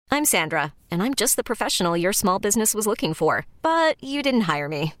I'm Sandra, and I'm just the professional your small business was looking for. But you didn't hire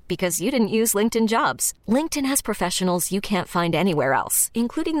me because you didn't use LinkedIn Jobs. LinkedIn has professionals you can't find anywhere else,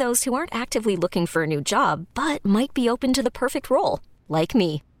 including those who aren't actively looking for a new job, but might be open to the perfect role, like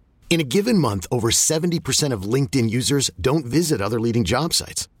me. In a given month, over 70% of LinkedIn users don't visit other leading job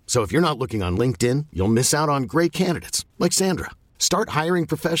sites. So if you're not looking on LinkedIn, you'll miss out on great candidates like Sandra. Start hiring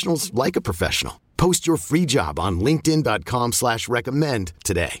professionals like a professional. Post your free job on linkedin.com/recommend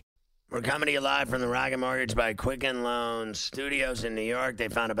today. We're coming to you live from the Rocket Mortgage by Quicken Loans Studios in New York. They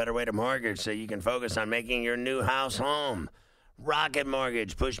found a better way to mortgage so you can focus on making your new house home. Rocket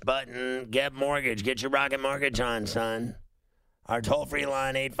Mortgage. Push button. Get mortgage. Get your Rocket Mortgage on, son. Our toll-free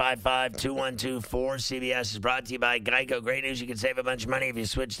line, 855-212-4CBS, is brought to you by Geico. Great news. You can save a bunch of money if you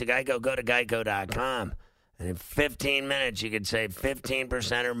switch to Geico. Go to geico.com. And in 15 minutes, you could save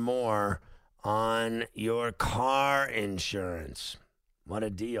 15% or more on your car insurance. What a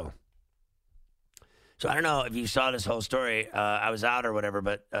deal. So I don't know if you saw this whole story. I was out or whatever,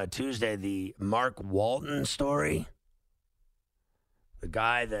 but Tuesday, the Mark Walton story, the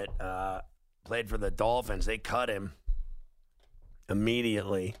guy that played for the Dolphins, they cut him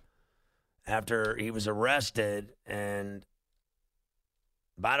immediately after he was arrested and,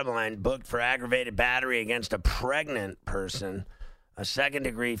 bottom line, booked for aggravated battery against a pregnant person, a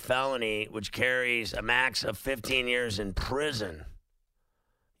second-degree felony which carries a max of 15 years in prison.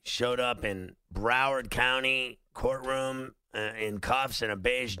 Showed up in Broward County courtroom in cuffs and a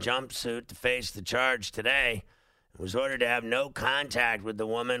beige jumpsuit to face the charge today. Was ordered to have no contact with the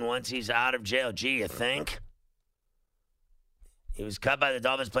woman once he's out of jail. Gee, you think? He was cut by the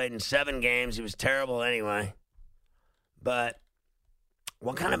Dolphins, played in 7 games. He was terrible anyway. But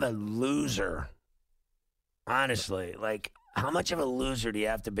what kind of a loser, honestly, like, how much of a loser do you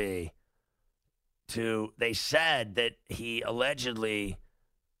have to be to, they said that he allegedly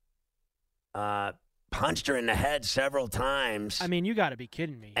punched her in the head several times. I mean, you got to be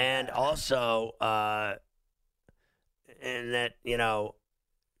kidding me. And also, and that, you know,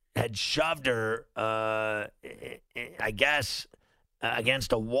 had shoved her, I guess,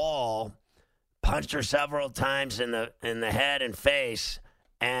 against a wall, punched her several times in the head and face,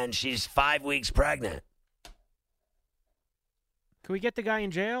 and she's 5 weeks pregnant. Can we get the guy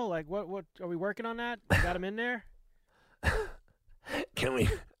in jail? Like, what are we working on that? Got him in there? Can we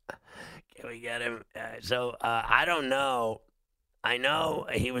get him? I don't know. I know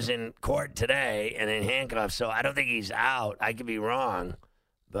he was in court today and in handcuffs, so I don't think he's out. I could be wrong,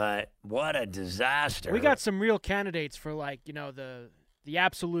 but what a disaster. We got some real candidates for, like, you know, the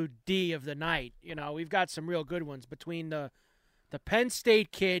absolute D of the night. You know, we've got some real good ones between the Penn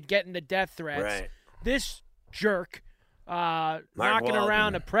State kid getting the death threats, right. This jerk knocking Walton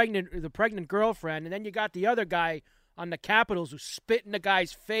around the pregnant girlfriend, and then you got the other guy on the Capitals who spit in the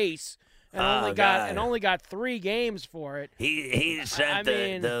guy's face and only got 3 games for it. He sent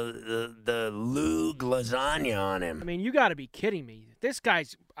the Lug lasagna on him. I mean, you got to be kidding me. This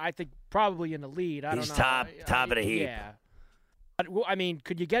guy's, I think, probably in the lead. I don't know. He's top of the heap. Yeah. I mean,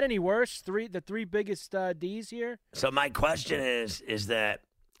 could you get any worse? The three biggest D's here. So my question is that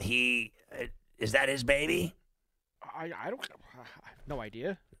is that his baby? I have no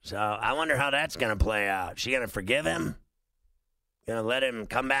idea. So I wonder how that's going to play out. She going to forgive him? Going to let him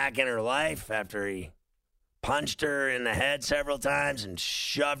come back in her life after he punched her in the head several times and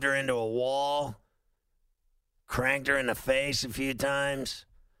shoved her into a wall, cranked her in the face a few times?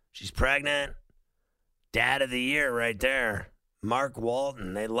 She's pregnant. Dad of the year right there. Mark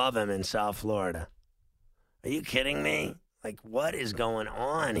Walton. They love him in South Florida. Are you kidding me? Like, what is going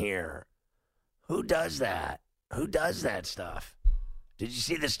on here? Who does that? Who does that stuff? Did you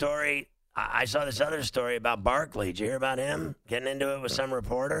see the story? I saw this other story about Barkley. Did you hear about him getting into it with some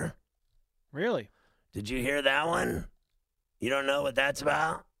reporter? Really? Did you hear that one? You don't know what that's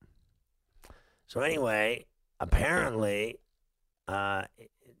about? So anyway, apparently,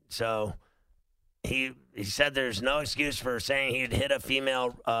 so he said there's no excuse for saying he'd hit a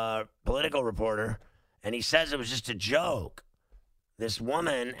female political reporter, and he says it was just a joke. This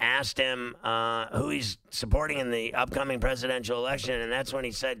woman asked him who he's supporting in the upcoming presidential election, and that's when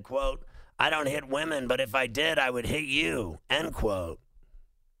he said, quote, "I don't hit women, but if I did, I would hit you," end quote.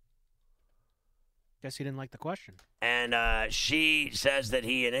 Guess he didn't like the question. And she says that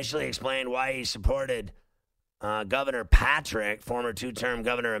he initially explained why he supported Governor Patrick, former 2-term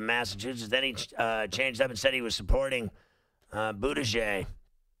governor of Massachusetts. Then he changed up and said he was supporting Buttigieg.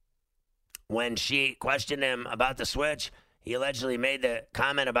 When she questioned him about the switch, he allegedly made the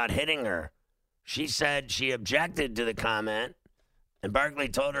comment about hitting her. She said she objected to the comment, and Barkley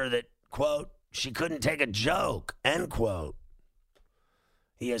told her that, quote, she couldn't take a joke, end quote.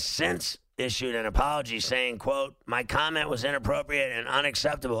 He has since issued an apology saying, quote, "My comment was inappropriate and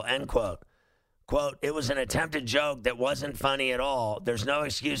unacceptable," end quote. Quote, "It was an attempted joke that wasn't funny at all. There's no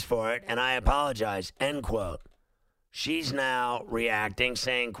excuse for it, and I apologize," end quote. She's now reacting,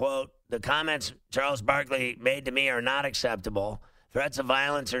 saying, quote, "The comments Charles Barkley made to me are not acceptable. Threats of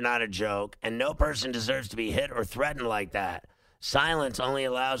violence are not a joke, and no person deserves to be hit or threatened like that. Silence only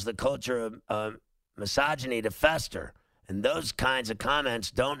allows the culture of misogyny to fester, and those kinds of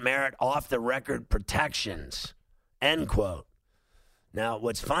comments don't merit off-the-record protections," end quote. Now,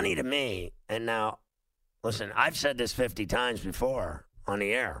 what's funny to me, and now, listen, I've said this 50 times before on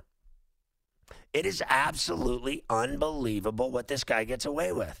the air. It is absolutely unbelievable what this guy gets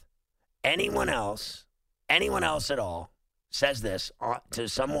away with. Anyone else at all says this to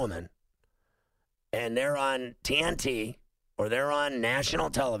some woman, and they're on TNT, or they're on national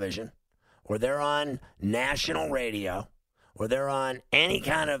television, or they're on national radio, or they're on any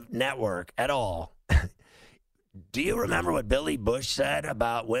kind of network at all. Do you remember what Billy Bush said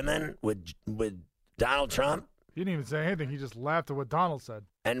about women with Donald Trump? He didn't even say anything. He just laughed at what Donald said.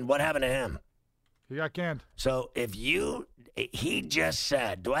 And what happened to him? He got canned. So he just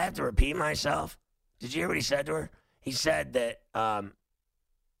said, do I have to repeat myself? Did you hear what he said to her? He said that, I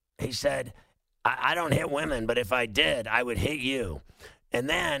don't hit women, but if I did, I would hit you. And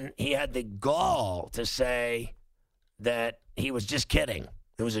then he had the gall to say that he was just kidding.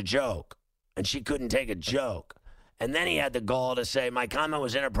 It was a joke, and she couldn't take a joke. And then he had the gall to say, "My comment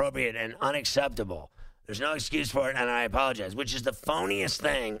was inappropriate and unacceptable. There's no excuse for it, and I apologize," which is the phoniest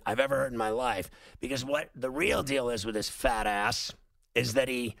thing I've ever heard in my life. Because what the real deal is with this fat ass is that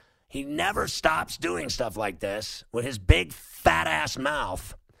he never stops doing stuff like this with his big fat ass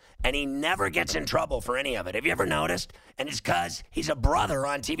mouth, and he never gets in trouble for any of it. Have you ever noticed? And it's because he's a brother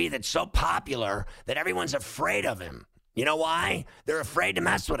on TV that's so popular that everyone's afraid of him. You know why? They're afraid to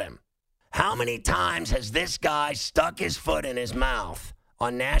mess with him. How many times has this guy stuck his foot in his mouth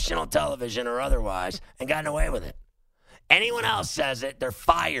on national television or otherwise and gotten away with it? Anyone else says it, they're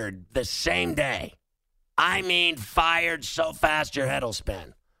fired the same day. I mean, fired so fast your head will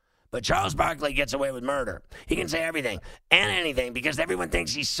spin. But Charles Barkley gets away with murder. He can say everything and anything because everyone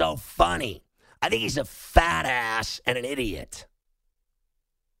thinks he's so funny. I think he's a fat ass and an idiot.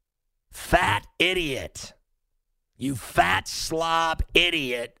 Fat idiot. You fat slob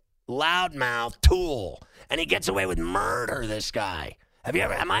idiot. Loudmouth tool, and he gets away with murder, this guy.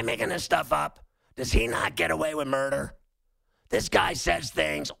 Am I making this stuff up? Does he not get away with murder? This guy says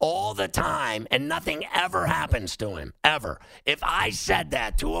things all the time and nothing ever happens to him, ever. If I said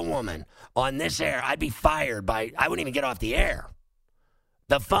that to a woman on this air, I'd be fired I wouldn't even get off the air.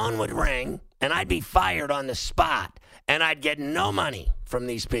 The phone would ring and I'd be fired on the spot, and I'd get no money from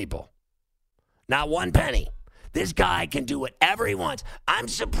these people. Not one penny. This guy can do whatever he wants. I'm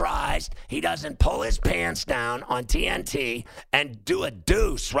surprised he doesn't pull his pants down on TNT and do a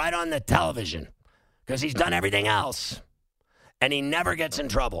deuce right on the television, because he's done everything else, and he never gets in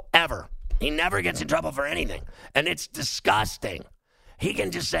trouble, ever. He never gets in trouble for anything, and it's disgusting. He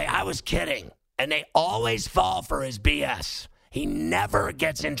can just say, "I was kidding," and they always fall for his BS. He never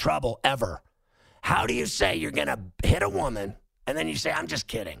gets in trouble, ever. How do you say you're going to hit a woman, and then you say, "I'm just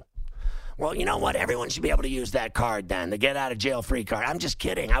kidding"? Well, you know what? Everyone should be able to use that card then, the get out of jail free card. I'm just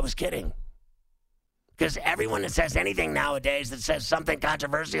kidding. I was kidding. Because everyone that says anything nowadays that says something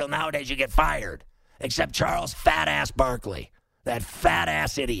controversial nowadays, you get fired. Except Charles fat ass Barkley, that fat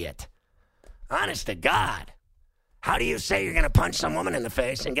ass idiot. Honest to God. How do you say you're going to punch some woman in the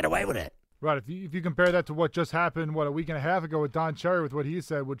face and get away with it? Right. If you compare that to what just happened, a week and a half ago with Don Cherry, with what he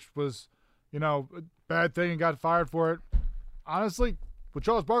said, which was, a bad thing and got fired for it. Honestly, what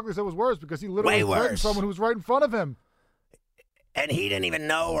Charles Barkley said was worse, because he literally threatened someone who was right in front of him. And he didn't even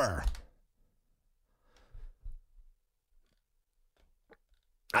know her.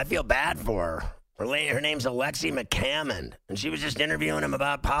 I feel bad for her. Her name's Alexi McCammon, and she was just interviewing him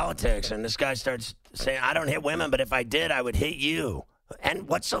about politics, and this guy starts saying, "I don't hit women, but if I did, I would hit you." And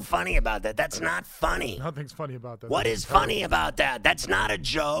what's so funny about that? That's not funny. Nothing's funny about that. What is funny about that? That's not a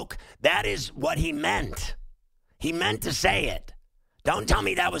joke. That is what he meant. He meant to say it. Don't tell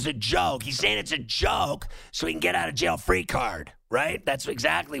me that was a joke. He's saying it's a joke so he can get out of jail free card, right? That's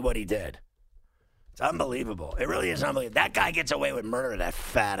exactly what he did. It's unbelievable. It really is unbelievable. That guy gets away with murder, that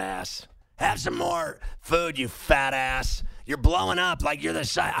fat ass. Have some more food, you fat ass. You're blowing up like you're the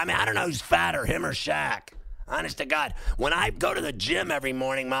size. I mean, I don't know who's fatter, him or Shaq. Honest to God. When I go to the gym every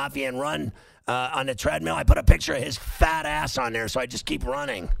morning, Mafia, and run on the treadmill, I put a picture of his fat ass on there so I just keep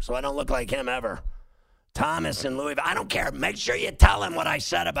running so I don't look like him ever. Thomas in Louisville. I don't care. Make sure you tell him what I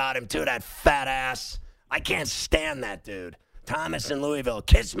said about him, too, that fat ass. I can't stand that dude. Thomas in Louisville.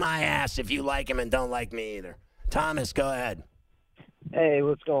 Kiss my ass if you like him and don't like me either. Thomas, go ahead. Hey,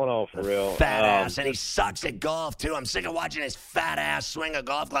 what's going on for real? Fat ass, and he sucks at golf, too. I'm sick of watching his fat ass swing a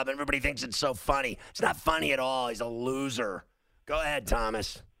golf club. Everybody thinks it's so funny. It's not funny at all. He's a loser. Go ahead,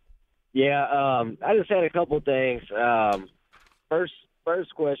 Thomas. Yeah, I just had a couple things.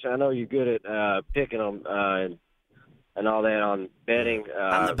 First question, I know you're good at picking them and all that on betting.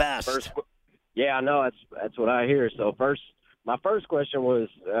 I'm the best. Yeah, I know. That's what I hear. So my first question was,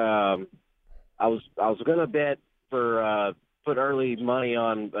 I was going to bet for put early money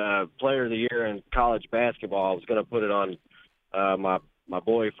on Player of the Year in college basketball. I was going to put it on my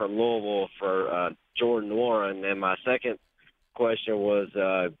boy from Louisville for Jordan Warren. And my second question was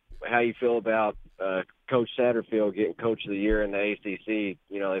how you feel about Coach Satterfield getting Coach of the Year in the ACC.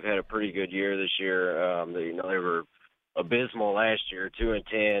 You know, they've had a pretty good year this year. They were abysmal last year,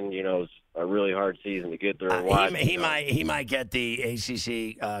 2-10. You know, it's a really hard season to get through. He might get the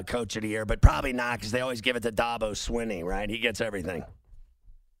ACC Coach of the Year, but probably not because they always give it to Dabo Swinney, right? He gets everything. I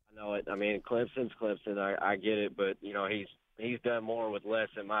know it. I mean, Clemson's Clemson. I get it, but you know, he's done more with less,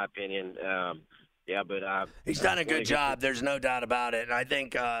 in my opinion. Yeah, but he's done a good job. There's no doubt about it. And I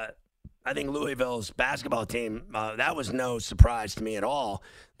think Louisville's basketball team, that was no surprise to me at all.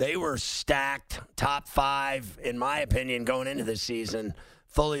 They were stacked, top 5, in my opinion, going into this season,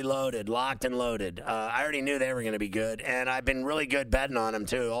 fully loaded, locked and loaded. I already knew they were going to be good, and I've been really good betting on them,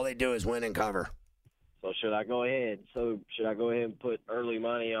 too. All they do is win and cover. So should I go ahead and put early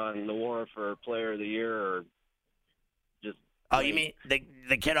money on the Warren for Player of the Year, or just? Oh, you mean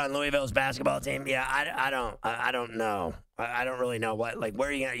the kid on Louisville's basketball team? Yeah, I don't know. I don't really know what. Like, where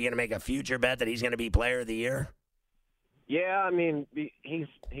are you going to make a future bet that he's going to be Player of the Year? Yeah, I mean, he's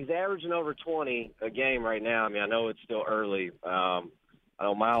averaging over 20 a game right now. I mean, I know it's still early. I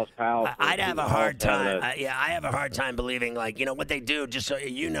know Miles Powell. I'd have a hard time. I have a hard time believing, like, you know, what they do, just so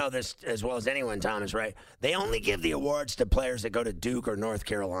you know this as well as anyone, Thomas, right? They only give the awards to players that go to Duke or North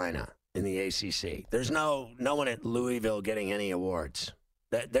Carolina in the ACC. There's no one at Louisville getting any awards.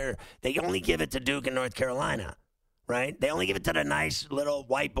 They only give it to Duke and North Carolina, right? They only give it to the nice little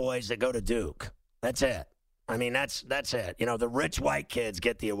white boys that go to Duke. That's it. I mean, that's it. You know, the rich white kids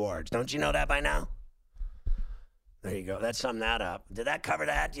get the awards. Don't you know that by now? There you go. That summed that up. Did that cover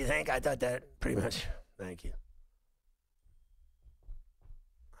that, do you think? I thought that pretty much. Thank you.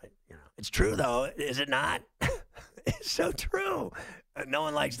 It's true, though, is it not? It's so true. No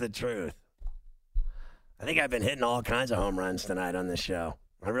one likes the truth. I think I've been hitting all kinds of home runs tonight on this show.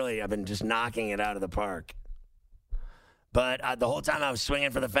 I've been just knocking it out of the park. But the whole time I was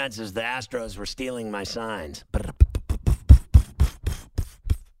swinging for the fences, the Astros were stealing my signs.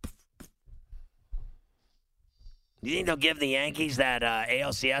 Do you think they'll give the Yankees that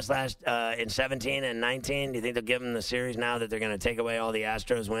ALCS in 17 and 19? Do you think they'll give them the series now that they're going to take away all the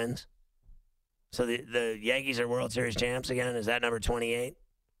Astros wins? So the Yankees are World Series champs again? Is that number 28?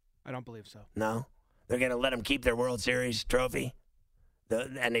 I don't believe so. No? They're going to let them keep their World Series trophy?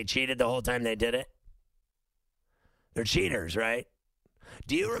 And they cheated the whole time they did it? They're cheaters, right?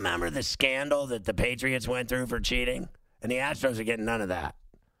 Do you remember the scandal that the Patriots went through for cheating? And the Astros are getting none of that.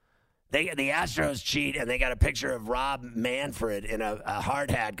 The Astros cheat, and they got a picture of Rob Manfred in a hard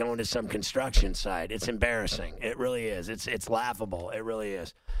hat going to some construction site. It's embarrassing. It really is. It's laughable. It really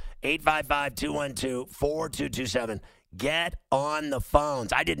is. 855-212-4227. Get on the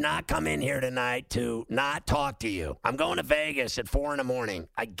phones. I did not come in here tonight to not talk to you. I'm going to Vegas at 4 a.m.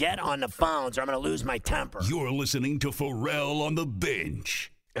 I get on the phones or I'm going to lose my temper. You're listening to Pharrell on the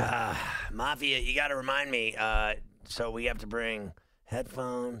Bench. Mafia, you got to remind me. So we have to bring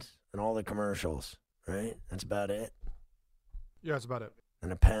headphones and all the commercials, right? That's about it? Yeah, that's about it.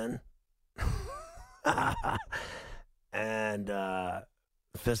 And a pen? And a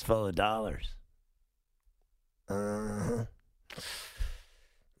fistful of dollars. We're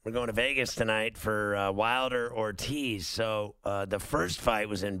going to Vegas tonight for Wilder Ortiz. So the first fight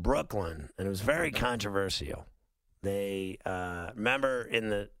was in Brooklyn, and it was very controversial. They remember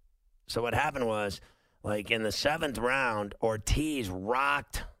so what happened was, like in the 7th round, Ortiz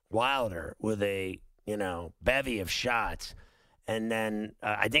rocked Wilder with a bevy of shots, and then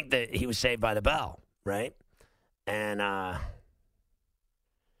I think that he was saved by the bell, right? And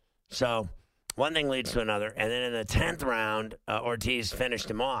so. One thing leads to another, and then in the 10th round, Ortiz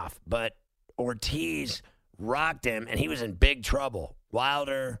finished him off. But Ortiz rocked him, and he was in big trouble.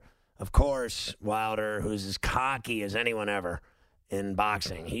 Wilder, of course, who's as cocky as anyone ever in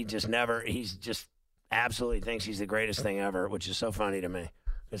boxing. He just absolutely thinks he's the greatest thing ever, which is so funny to me,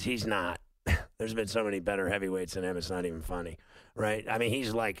 because he's not. There's been so many better heavyweights than him, it's not even funny, right? I mean,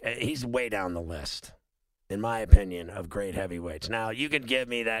 he's way down the list. in my opinion, of great heavyweights. Now, you could give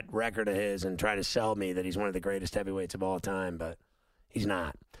me that record of his and try to sell me that he's one of the greatest heavyweights of all time, but he's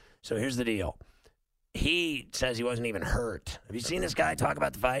not. So here's the deal. He says he wasn't even hurt. Have you seen this guy talk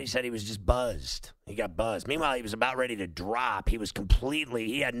about the fight? He said he was just buzzed. He got buzzed. Meanwhile, he was about ready to drop.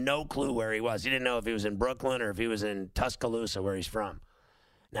 He had no clue where he was. He didn't know if he was in Brooklyn or if he was in Tuscaloosa, where he's from.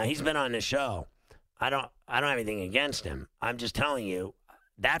 Now, he's been on this show. I don't have anything against him. I'm just telling you,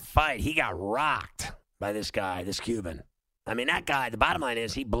 that fight, he got rocked by this guy, this Cuban. I mean, that guy, the bottom line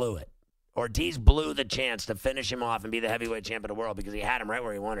is he blew it. Ortiz blew the chance to finish him off and be the heavyweight champ of the world because he had him right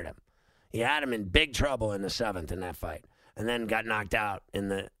where he wanted him. He had him in big trouble in the 7th in that fight and then got knocked out in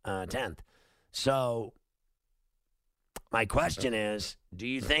the 10th. So my question is, do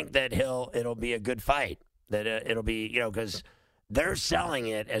you think that it'll be a good fight? That it'll be, because they're selling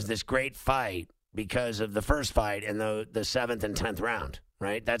it as this great fight because of the first fight in the 7th and 10th round,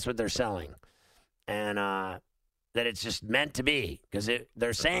 right? That's what they're selling. And that it's just meant to be because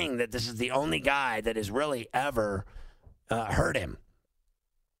they're saying that this is the only guy that has really ever hurt him.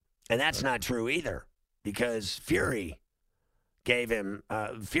 And that's not true either because Fury beat him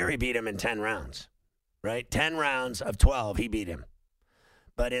in 10 rounds, right? 10 rounds of 12, he beat him.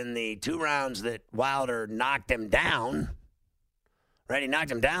 But in the 2 rounds that Wilder knocked him down, right, he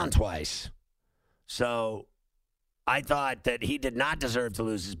knocked him down twice. So I thought that he did not deserve to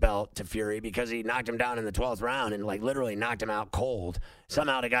lose his belt to Fury because he knocked him down in the 12th round and, literally knocked him out cold.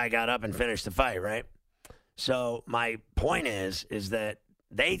 Somehow the guy got up and finished the fight, right? So my point is that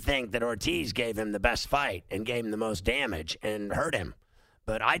they think that Ortiz gave him the best fight and gave him the most damage and hurt him.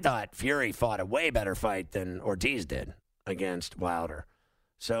 But I thought Fury fought a way better fight than Ortiz did against Wilder.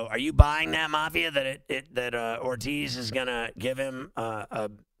 So are you buying that, Mafia, that Ortiz is going to give him a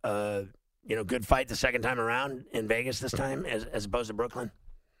good fight the second time around in Vegas this time as opposed to Brooklyn?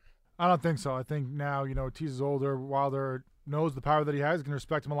 I don't think so. I think now, Ortiz is older. Wilder knows the power that he has. He's going to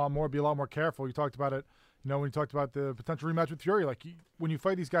respect him a lot more, be a lot more careful. You talked about it. When you talked about the potential rematch with Fury, when you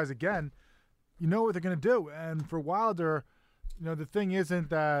fight these guys again, you know what they're going to do. And for Wilder, the thing isn't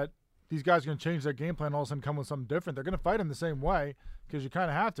that these guys are going to change their game plan and all of a sudden come with something different. They're going to fight him the same way because you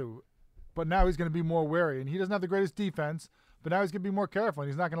kind of have to. But now he's going to be more wary. And he doesn't have the greatest defense, but now he's going to be more careful. And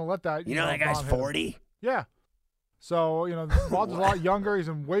he's not going to let that. That guy's 40? Yeah. So, Wilder's a lot younger. He's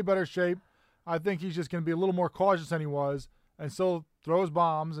in way better shape. I think he's just going to be a little more cautious than he was and still throws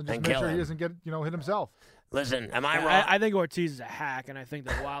bombs and just make sure he doesn't get, hit himself. Listen, am I wrong? I think Ortiz is a hack, and I think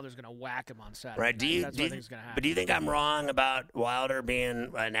that Wilder's going to whack him on Saturday. Right? That's what I think is going to happen. But do you think I'm wrong about Wilder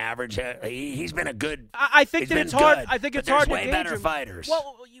being an average? He's been a good. I think that it's hard. Good, I think it's hard to way gauge better him. fighters.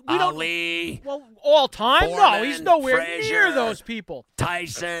 Well, Ali. Well, all time? Foreman, no, he's nowhere Frazier, near those people.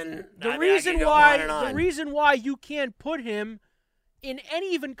 Tyson. The reason why you can't put him in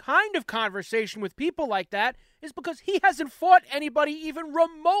any even kind of conversation with people like that is because he hasn't fought anybody even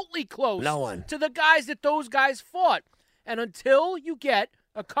remotely close to the guys that those guys fought. And until you get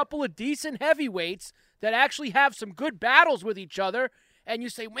a couple of decent heavyweights that actually have some good battles with each other, and you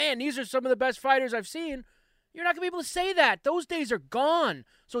say, man, these are some of the best fighters I've seen, you're not going to be able to say that. Those days are gone.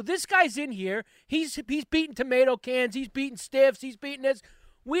 So this guy's in here. He's beating tomato cans. He's beating stiffs. He's beating this.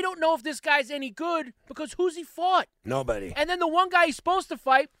 We don't know if this guy's any good because who's he fought? Nobody. And then the one guy he's supposed to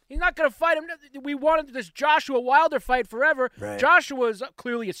fight, he's not going to fight him. We wanted this Joshua Wilder fight forever. Right. Joshua's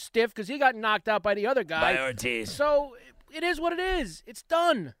clearly a stiff because he got knocked out by the other guy. By Ortiz. So it is what it is. It's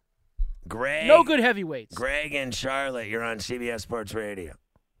done. Greg. No good heavyweights. Greg and Charlotte, you're on CBS Sports Radio.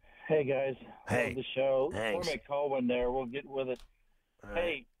 Hey, guys. Hey. Love the show. Thanks. Before I call one there, we'll get with it. All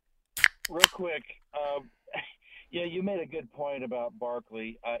Hey, real quick. Yeah, you made a good point about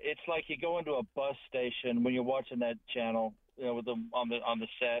Barkley. It's like you go into a bus station when you're watching that channel, with them on the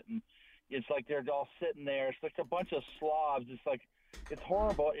set, and it's like they're all sitting there. It's like a bunch of slobs. It's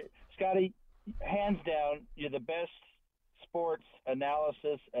horrible. Scotty, hands down, you're the best sports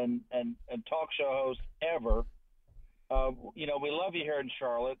analysis and talk show host ever. We love you here in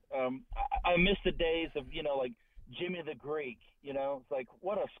Charlotte. I miss the days of like Jimmy the Greek. It's like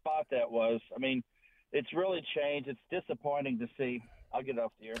what a spot that was. I mean. It's really changed. It's disappointing to see. I'll get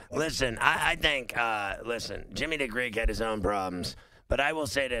off the air. Listen, I think, Jimmy the Greek had his own problems. But I will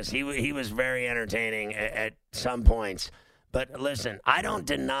say this. He was very entertaining at some points. But listen, I don't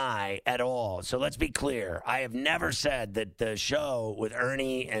deny at all. So let's be clear. I have never said that the show with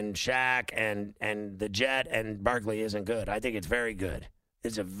Ernie and Shaq and the Jet and Barkley isn't good. I think it's very good.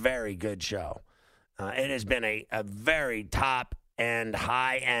 It's a very good show. It has been a very top and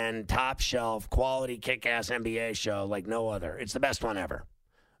high-end, top-shelf, quality, kick-ass NBA show like no other. It's the best one ever,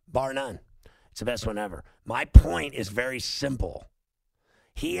 bar none. It's the best one ever. My point is very simple.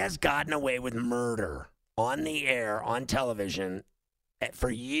 He has gotten away with murder on the air, on television,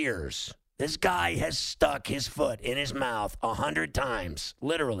 for years. This guy has stuck his foot in his mouth 100 times,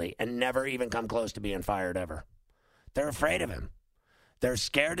 literally, and never even come close to being fired ever. They're afraid of him. They're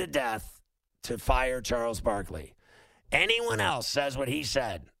scared to death to fire Charles Barkley. Anyone else says what he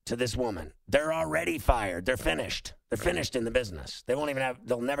said to this woman, they're already fired. They're finished. They're finished in the business.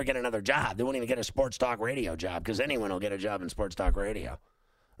 They'll never get another job. They won't even get a sports talk radio job because anyone will get a job in sports talk radio.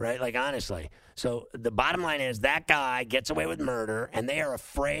 Right? Like, honestly. So the bottom line is that guy gets away with murder, and they are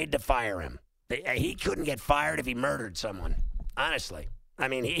afraid to fire him. He couldn't get fired if he murdered someone. Honestly. I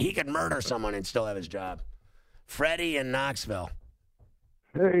mean, he could murder someone and still have his job. Freddie in Knoxville.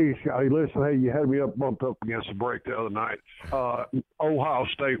 Hey, Scotty, listen, hey, you had me bumped up against the break the other night. Ohio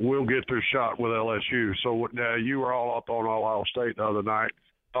State will get their shot with LSU. So you were all up on Ohio State the other night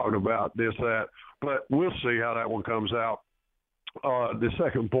talking about this, that. But we'll see how that one comes out. The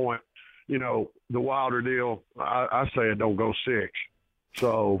second point, the Wilder deal, I say it don't go 6.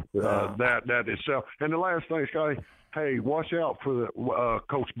 So that itself. And the last thing, Scotty, hey, watch out for the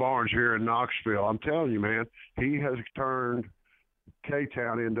Coach Barnes here in Knoxville. I'm telling you, man, he has turned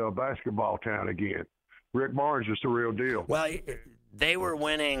K-Town into a basketball town again. Rick Barnes is the real deal. Well, they were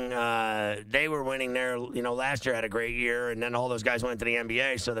winning. They were winning there. Last year had a great year, and then all those guys went to the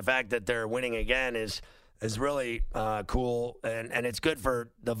NBA. So the fact that they're winning again is really cool, and it's good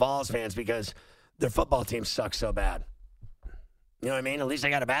for the Vols fans because their football team sucks so bad. You know what I mean? At least they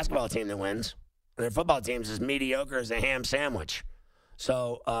got a basketball team that wins. And their football team's as mediocre as a ham sandwich.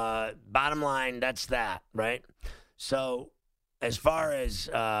 So bottom line, that's that, right? So as far as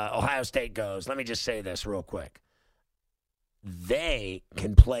Ohio State goes, let me just say this real quick. They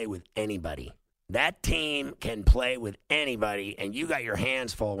can play with anybody. That team can play with anybody, and you got your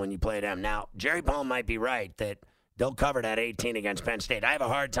hands full when you play them. Now, Jerry Palm might be right that they'll cover that 18 against Penn State. I have a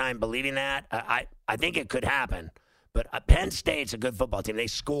hard time believing that. I think it could happen. But Penn State's a good football team. They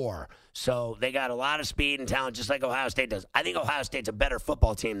score. So they got a lot of speed and talent, just like Ohio State does. I think Ohio State's a better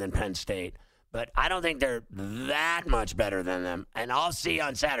football team than Penn State. But I don't think they're that much better than them. And I'll see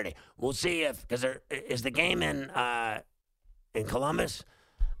on Saturday. We'll see because is the game in Columbus?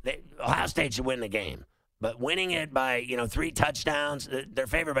 Ohio State should win the game. But winning it by 3 touchdowns, they're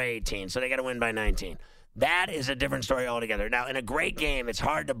favored by 18, so they got to win by 19. That is a different story altogether. Now, in a great game, it's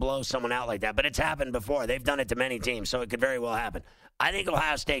hard to blow someone out like that, but it's happened before. They've done it to many teams, so it could very well happen. I think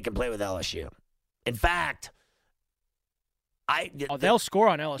Ohio State can play with LSU. In fact, they'll score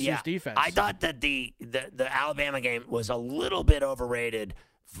on LSU's defense. I thought that the Alabama game was a little bit overrated,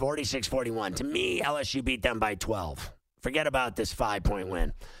 46-41. To me, LSU beat them by 12. Forget about this 5-point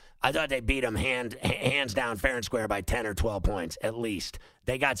win. I thought they beat them hands down fair and square by 10 or 12 points at least.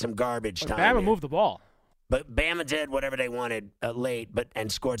 They got some garbage time. Bama moved the ball. But Bama did whatever they wanted late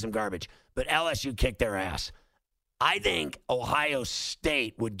and scored some garbage. But LSU kicked their ass. I think Ohio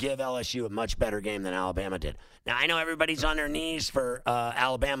State would give LSU a much better game than Alabama did. Now, I know everybody's on their knees for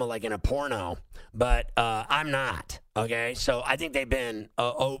Alabama like in a porno, but I'm not, okay? So I think they've been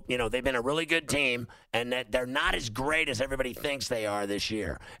a really good team, and that they're not as great as everybody thinks they are this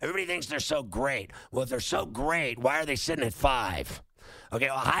year. Everybody thinks they're so great. Well, if they're so great, why are they sitting at 5? Okay,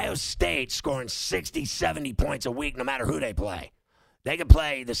 Ohio State scoring 60, 70 points a week no matter who they play. They could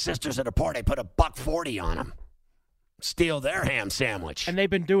play the Sisters of the Poor. They put $140 on them. Steal their ham sandwich. And they've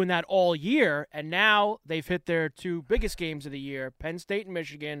been doing that all year, and now they've hit their 2 biggest games of the year, Penn State and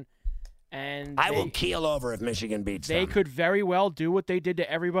Michigan. And I will keel over if Michigan beats them. They could very well do what they did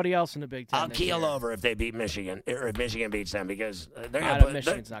to everybody else in the Big Ten. I'll keel over if they beat Michigan, or if Michigan beats them, because they're going to put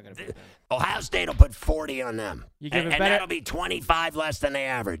Michigan's not going to beat them. Ohio State will put 40 on them. And that'll be 25 less than they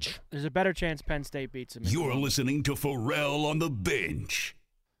average. There's a better chance Penn State beats them. You're listening to Pharrell on the Bench.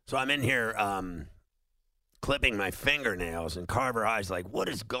 So I'm in here clipping my fingernails, and Carver High's like, what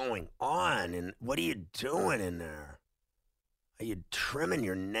is going on? And what are you doing in there? Are you trimming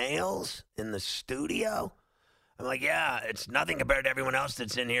your nails in the studio? I'm like, yeah, it's nothing compared to everyone else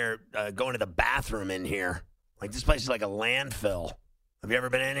that's in here going to the bathroom in here. Like, this place is like a landfill. Have you ever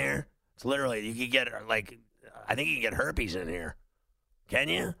been in here? It's literally, you could get, I think you can get herpes in here. Can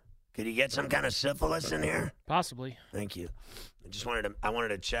you? Could you get some kind of syphilis in here? Possibly. Thank you. I wanted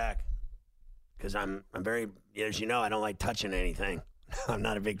to check. Because I'm very, as you know, I don't like touching anything. I'm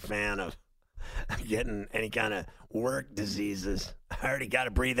not a big fan of getting any kind of work diseases. I already got to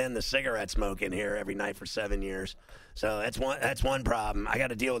breathe in the cigarette smoke in here every night for 7 years. So that's one problem. I got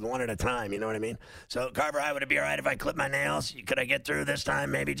to deal with one at a time, you know what I mean? So, Carver, would it be all right if I clip my nails? Could I get through this time,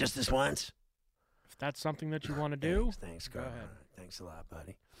 maybe just this once? If that's something that you want to do. Thanks, Carver. Thanks a lot,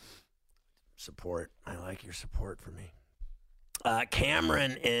 buddy. Support. I like your support for me.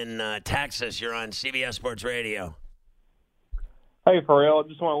 Cameron in Texas, you're on CBS Sports Radio. Hey, Pharrell, I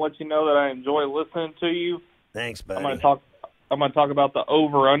just want to let you know that I enjoy listening to you. Thanks, buddy. I'm going to talk about the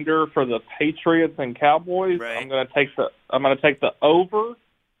over/under for the Patriots and Cowboys. Right. I'm going to take the over,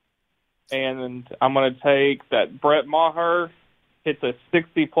 and I'm going to take that Brett Maher hits a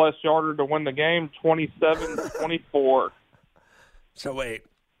 60-plus yarder to win the game, 27-24. So wait,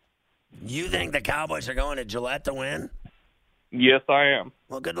 you think the Cowboys are going to Gillette to win? Yes, I am.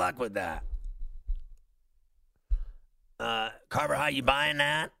 Well, good luck with that. Carver, how you buying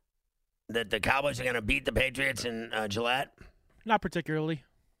that? That the Cowboys are going to beat the Patriots in Gillette? Not particularly.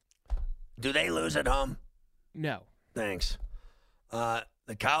 Do they lose at home? No. Thanks.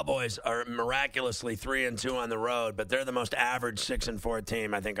 The Cowboys are miraculously 3-2 on the road, but they're the most average 6-4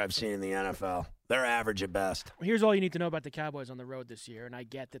 team I think I've seen in the NFL. They're average at best. Here's all you need to know about the Cowboys on the road this year, and I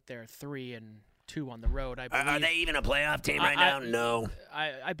get that they're 3-2 on the road. I believe, are they even a playoff team right now? No.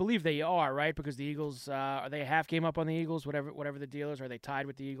 I believe they are, right? Because the Eagles, are they a half game up on the Eagles, whatever the deal is? Are they tied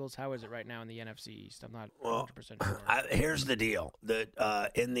with the Eagles? How is it right now in the NFC East? I'm not 100% sure. Here's the deal.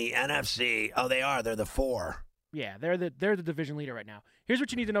 In the NFC, they are. They're the 4. Yeah, they're the division leader right now. Here's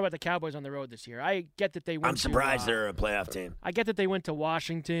what you need to know about the Cowboys on the road this year. I get that they went. I'm surprised they're a playoff team. I get that they went to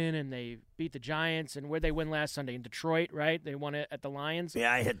Washington and they beat the Giants. And where'd they win last Sunday? In Detroit, right? They won it at the Lions.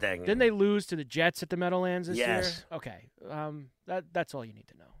 Yeah, I hit that game. Didn't they lose to the Jets at the Meadowlands this year? Yes. Okay. That's all you need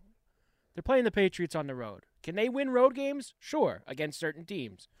to know. They're playing the Patriots on the road. Can they win road games? Sure, against certain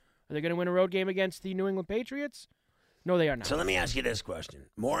teams. Are they going to win a road game against the New England Patriots? No, they are not. So let me ask you this question.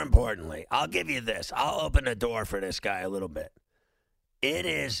 More importantly, I'll give you this. I'll open the door for this guy a little bit. It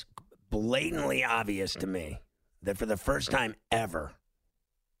is blatantly obvious to me that for the first time ever,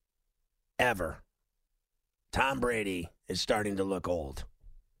 Tom Brady is starting to look old.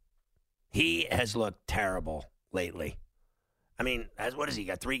 He has looked terrible lately. I mean, what has he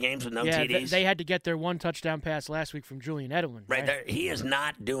got? 3 games with no TDs? They had to get their 1 touchdown pass last week from Julian Edelman. Right there, he is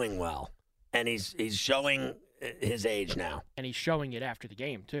not doing well, and he's showing his age now, and he's showing it after the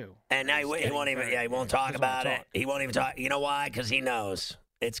game too. And now he won't even. Yeah, he won't talk about it. He won't even talk. You know why? Because he knows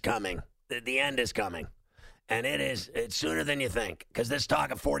it's coming. The end is coming, and it's sooner than you think. Because this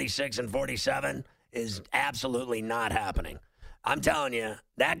talk of 46 and 47 is absolutely not happening. I'm telling you,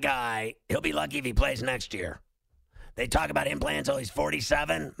 that guy, he'll be lucky if he plays next year. They talk about him playing until he's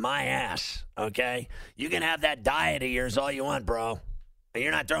 47. My ass. Okay, you can have that diet of yours all you want, bro. And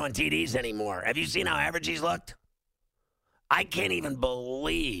you're not throwing TDs anymore. Have you seen how average he's looked? I can't even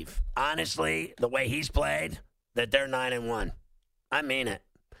believe, honestly, the way he's played, that they're 9-1. I mean it.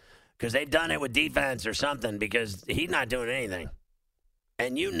 Because they've done it with defense or something, because he's not doing anything.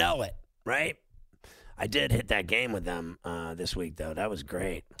 And you know it, right? I did hit that game with them this week, though. That was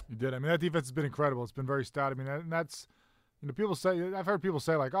great. You did. I mean, that defense has been incredible. It's been very stout. I mean, and that's, people say, I've heard people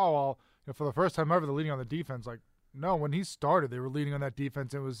say, like, oh, well, for the first time ever, they're leading on the defense. Like, no, when he started, they were leading on that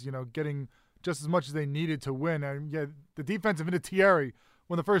defense. It was, getting just as much as they needed to win. And yeah, the defense of Vinatieri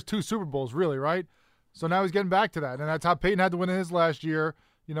won the first 2 Super Bowls, really, right? So now he's getting back to that. And that's how Peyton had to win his last year,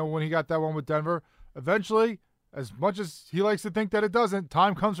 when he got that one with Denver. Eventually, as much as he likes to think that it doesn't,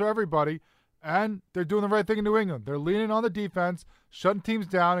 time comes for everybody. And they're doing the right thing in New England. They're leaning on the defense, shutting teams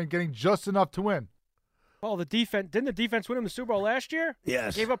down, and getting just enough to win. Well, didn't the defense win him the Super Bowl last year?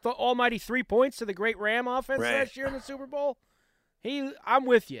 Yes. Gave up the almighty 3 points to the great Ram offense last year in the Super Bowl. I'm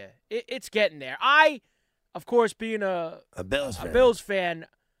with you. It's getting there. I, of course, being a Bills fan,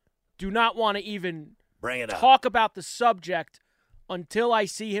 do not want to even talk about the subject until I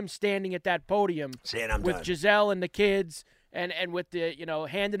see him standing at that podium with Giselle and the kids and with the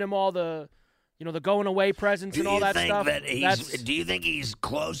handing him all the the going away presents and all that stuff. Do you think he's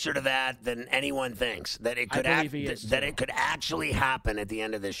closer to that than anyone thinks? That it could it could actually happen at the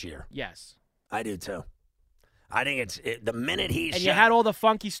end of this year? Yes. I do too. I think the minute he's you had all the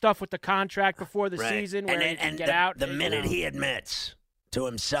funky stuff with the contract before the season where he could get out. The minute he admits to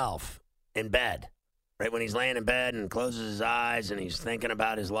himself in bed, right, when he's laying in bed and closes his eyes and he's thinking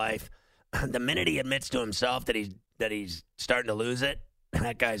about his life, the minute he admits to himself that he's starting to lose it,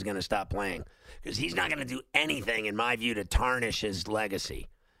 that guy's going to stop playing. Because he's not going to do anything, in my view, to tarnish his legacy.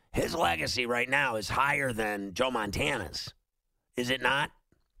 His legacy right now is higher than Joe Montana's. Is it not?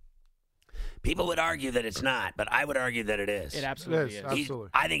 People would argue that it's not, but I would argue that it is. It absolutely is. Absolutely.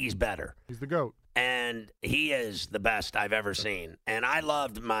 I think he's better. He's the GOAT. And he is the best I've ever seen. And I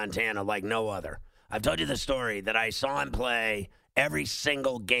loved Montana like no other. I've told you the story that I saw him play every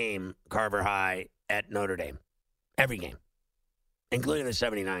single game, Carver High, at Notre Dame. Every game, including the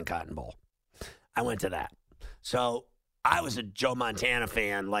 79 Cotton Bowl. I went to that. So I was a Joe Montana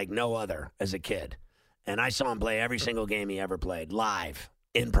fan like no other as a kid. And I saw him play every single game he ever played, live,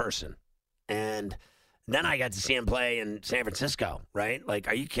 in person. And then I got to see him play in San Francisco, right? Like,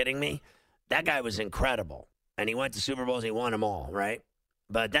 are you kidding me? That guy was incredible. And he went to Super Bowls, he won them all, right?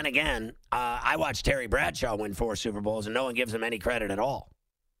 But then again, I watched Terry Bradshaw win 4 Super Bowls, and no one gives him any credit at all.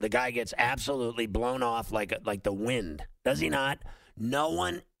 The guy gets absolutely blown off like the wind. Does he not? No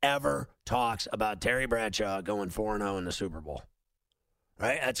one ever talks about Terry Bradshaw going 4-0 in the Super Bowl.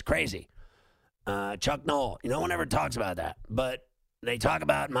 Right? That's crazy. Chuck Noll. No one ever talks about that. But they talk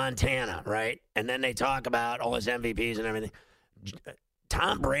about Montana, right? And then they talk about all his MVPs and everything.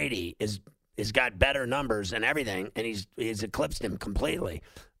 Tom Brady is got better numbers and everything, and he's eclipsed him completely.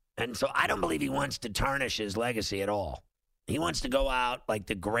 And so I don't believe he wants to tarnish his legacy at all. He wants to go out like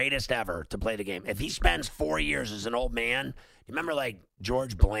the greatest ever to play the game. If he spends 4 years as an old man, you remember like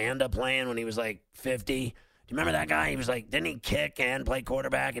George Blanda playing when he was like 50? Do you remember that guy? He was like, didn't he kick and play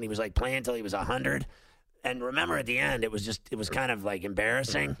quarterback? And he was like playing until he was 100. And remember at the end, it was kind of like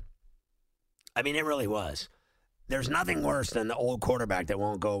embarrassing. I mean, it really was. There's nothing worse than the old quarterback that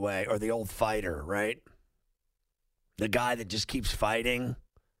won't go away, or the old fighter, right? The guy that just keeps fighting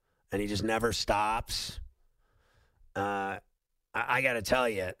and he just never stops. I got to tell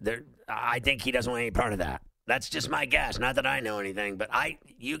you, I think he doesn't want any part of that. That's just my guess. Not that I know anything, but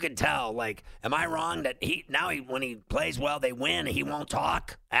you can tell. Like, am I wrong that when he plays well, they win. He won't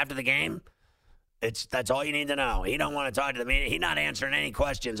talk after the game. That's all you need to know. He don't want to talk to the media. He's not answering any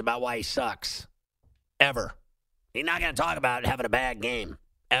questions about why he sucks, ever. He's not going to talk about having a bad game,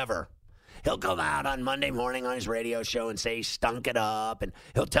 ever. He'll come out on Monday morning on his radio show and say he stunk it up, and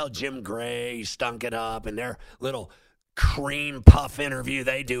he'll tell Jim Gray he stunk it up in their little cream puff interview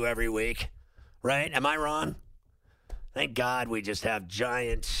they do every week, right? Am I wrong? Thank God we just have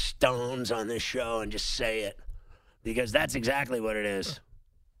giant stones on this show and just say it, because that's exactly what it is.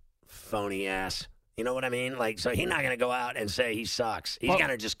 Phony ass. You know what I mean? Like, so he's not going to go out and say he sucks. He's going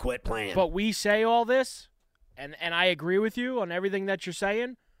to just quit playing. But we say all this, and I agree with you on everything that you're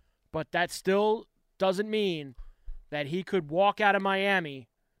saying, but that still doesn't mean that he could walk out of Miami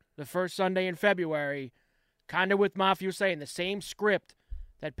the first Sunday in February, kind of with Mafia was saying, the same script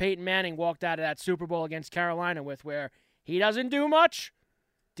that Peyton Manning walked out of that Super Bowl against Carolina with, where he doesn't do much,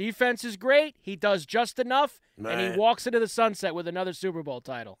 defense is great, he does just enough, right, and he walks into the sunset with another Super Bowl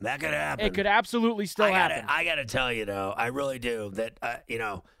title. That could happen. It could absolutely still happen. I got to tell you, though, I really do, that,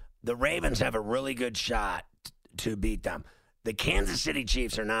 the Ravens have a really good shot to beat them. The Kansas City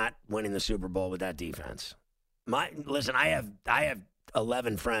Chiefs are not winning the Super Bowl with that defense. Listen, I have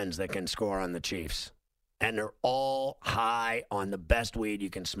 11 friends that can score on the Chiefs, and they're all high on the best weed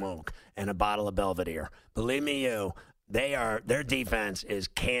you can smoke and a bottle of Belvedere. Believe me, their defense is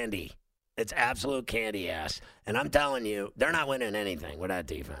candy. It's absolute candy ass. And I'm telling you, they're not winning anything with that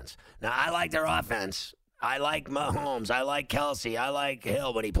defense. Now, I like their offense. I like Mahomes. I like Kelsey. I like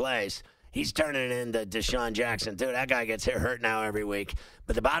Hill when he plays. He's turning it into Deshaun Jackson, too. That guy gets hurt now every week.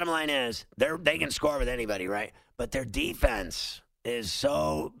 But the bottom line is, they can score with anybody, right? But their defense is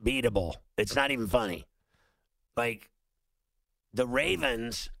so beatable. It's not even funny. Like, the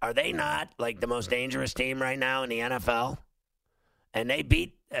Ravens, are they not, like, the most dangerous team right now in the NFL? And they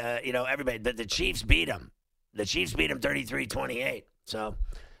beat, everybody. The Chiefs beat them. The Chiefs beat them 33-28. So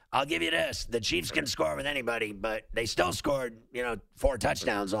I'll give you this. The Chiefs can score with anybody, but they still scored, 4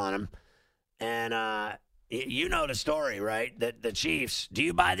 touchdowns on them. And you know the story, right? That the Chiefs, do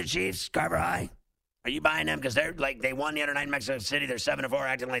you buy the Chiefs, Carver High? Are you buying them? Because they won the other night in Mexico City. They're 7-4,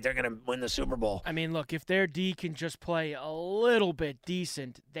 acting like they're going to win the Super Bowl. I mean, look, if their D can just play a little bit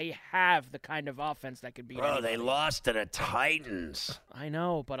decent, they have the kind of offense that could beat anybody. They lost to the Titans. I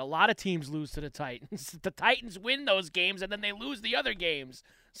know, but a lot of teams lose to the Titans. The Titans win those games, and then they lose the other games.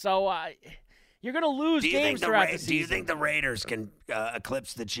 So you're going to lose games throughout the season. Do you think the Raiders can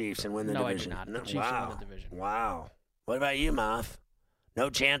eclipse the Chiefs and win the division? No, I do not. The Chiefs will win the division. Wow. What about you, Moth? No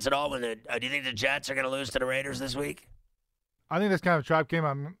chance at all. Do you think the Jets are going to lose to the Raiders this week? I think that's kind of a trap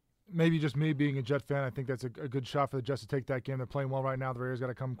game. Maybe just me being a Jet fan, I think that's a good shot for the Jets to take that game. They're playing well right now. The Raiders got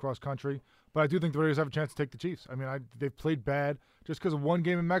to come cross country. But I do think the Raiders have a chance to take the Chiefs. I mean, they've played bad. Just because of one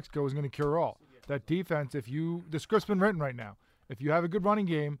game in Mexico is going to cure all. That defense, the script's been written right now. If you have a good running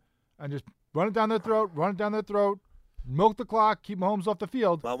game and just run it down their throat, milk the clock, keep Mahomes off the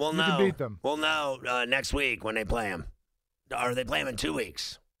field, you can beat them. We'll know next week when they play them. Or they play them in 2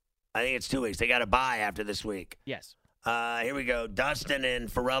 weeks. I think it's 2 weeks. They got a bye after this week. Yes. Here we go. Dustin in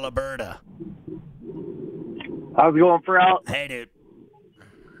Farrell, Alberta. How's it going, Farrell? Hey, dude.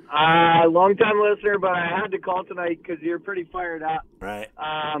 Long-time listener, but I had to call tonight because you're pretty fired up. Right.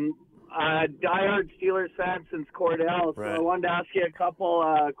 diehard Steelers fan since Cordell, so I wanted to ask you a couple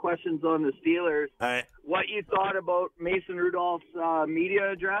questions on the Steelers. All right. What you thought about Mason Rudolph's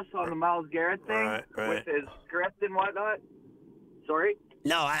media address on the Myles Garrett thing with his script and whatnot? Sorry?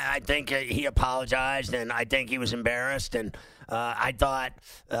 No, I think he apologized, and I think he was embarrassed, and I thought,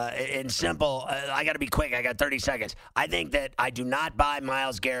 in simple, I got to be quick. I got 30 seconds. I think that I do not buy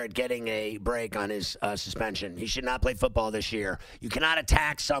Myles Garrett getting a break on his suspension. He should not play football this year. You cannot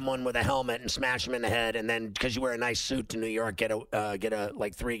attack someone with a helmet and smash him in the head, and then because you wear a nice suit to New York, get a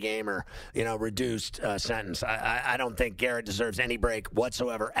like 3-game or reduced sentence. I don't think Garrett deserves any break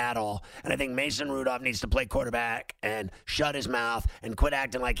whatsoever at all, and I think Mason Rudolph needs to play quarterback and shut his mouth and quit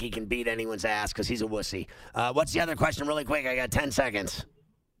acting like he can beat anyone's ass because he's a wussy. What's the other question? Really quick. I got 10 seconds.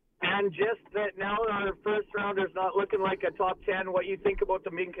 And just that now our first rounder's not looking like a top 10, what you think about the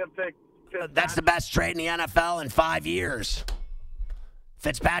Minkah Fitzpatrick? That's the best trade in the NFL in 5 years.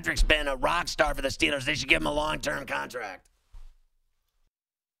 Fitzpatrick's been a rock star for the Steelers. They should give him a long-term contract.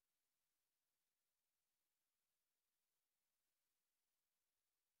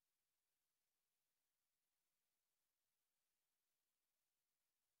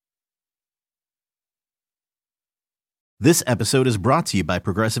 This episode is brought to you by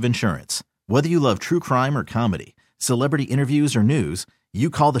Progressive Insurance. Whether you love true crime or comedy, celebrity interviews or news, you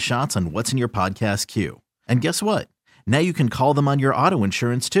call the shots on what's in your podcast queue. And guess what? Now you can call them on your auto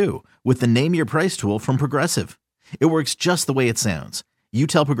insurance too with the Name Your Price tool from Progressive. It works just the way it sounds. You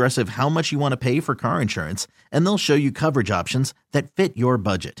tell Progressive how much you want to pay for car insurance, and they'll show you coverage options that fit your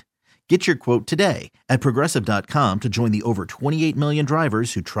budget. Get your quote today at Progressive.com to join the over 28 million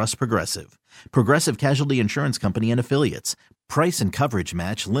drivers who trust Progressive. Progressive Casualty Insurance Company and Affiliates. Price and coverage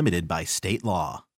match limited by state law.